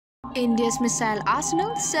India's missile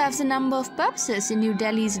arsenal serves a number of purposes in New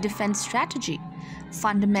Delhi's defense strategy.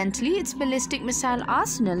 Fundamentally, its ballistic missile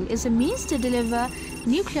arsenal is a means to deliver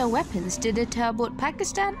nuclear weapons to deter both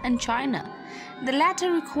Pakistan and China. The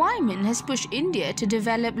latter requirement has pushed India to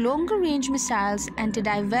develop longer-range missiles and to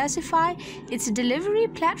diversify its delivery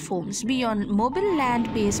platforms beyond mobile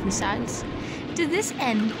land-based missiles. To this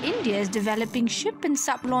end, India is developing ship and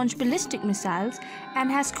sub-launch ballistic missiles and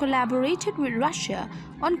has collaborated with Russia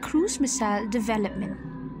on cruise missile development.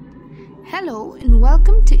 Hello and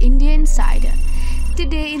welcome to India Insider.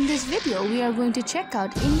 Today in this video, we are going to check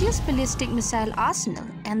out India's ballistic missile arsenal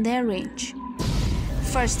and their range.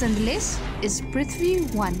 First on the list is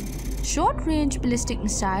Prithvi-I, short-range ballistic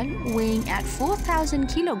missile weighing at 4,000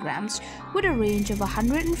 kilograms with a range of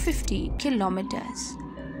 150 kilometers.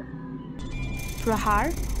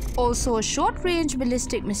 Prahaar, also a short-range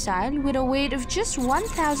ballistic missile with a weight of just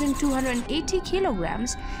 1,280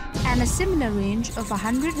 kilograms and a similar range of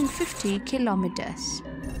 150 kilometers.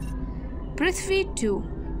 Prithvi-II,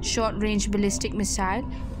 short-range ballistic missile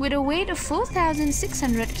with a weight of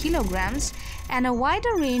 4,600 kilograms and a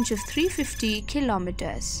wider range of 350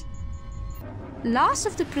 kilometers. Last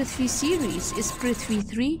of the Prithvi series is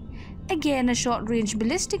Prithvi-III, again a short-range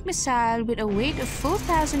ballistic missile with a weight of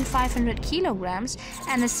 4,500 kilograms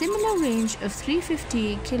and a similar range of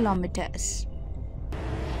 350 kilometers.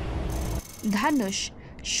 Dhanush,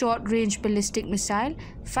 short-range ballistic missile,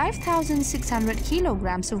 5,600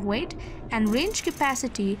 kilograms of weight and range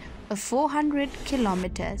capacity of 400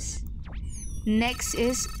 kilometers. Next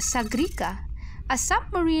is Sagarika, a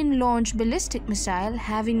submarine-launched ballistic missile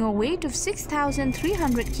having a weight of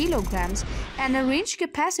 6,300 kilograms and a range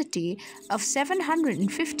capacity of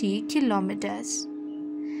 750 kilometers.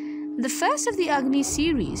 The first of the Agni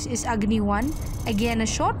series is Agni-I, again a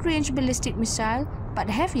short-range ballistic missile but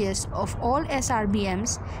heaviest of all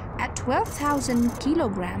SRBMs at 12,000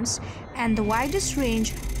 kilograms and the widest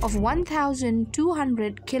range of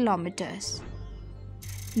 1,200 kilometers.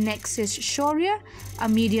 Next is Shaurya, a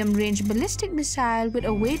medium-range ballistic missile with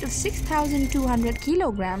a weight of 6,200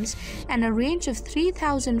 kilograms and a range of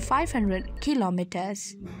 3,500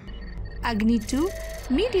 kilometers. Agni-II,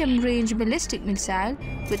 medium-range ballistic missile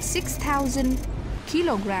with 6,000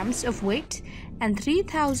 kilograms of weight and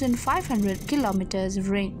 3,500 kilometers of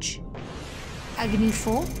range. Agni-IV,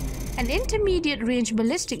 an intermediate-range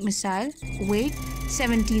ballistic missile, weight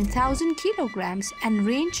 17,000 kilograms and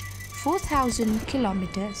range 4,000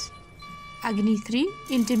 kilometers. Agni-III,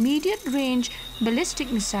 intermediate-range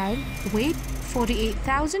ballistic missile, weight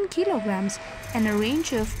 48,000 kilograms and a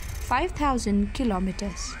range of 5,000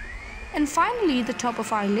 kilometers. And finally, the top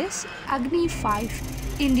of our list, Agni-V,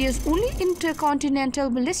 India's only intercontinental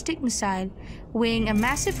ballistic missile, weighing a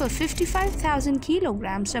massive of 55,000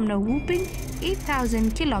 kilograms and a whopping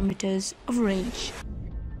 8,000 kilometers of range.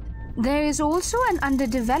 There is also an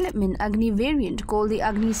under-development Agni variant called the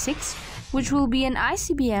Agni-VI, which will be an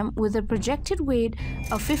ICBM with a projected weight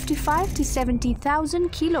of 55 to 70,000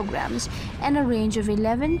 kilograms and a range of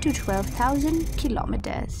 11 to 12,000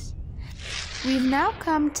 kilometers. We've now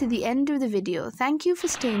come to the end of the video. Thank you for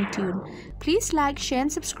staying tuned. Please like, share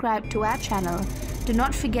and subscribe to our channel. Do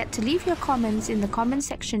not forget to leave your comments in the comment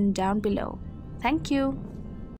section down below. Thank you.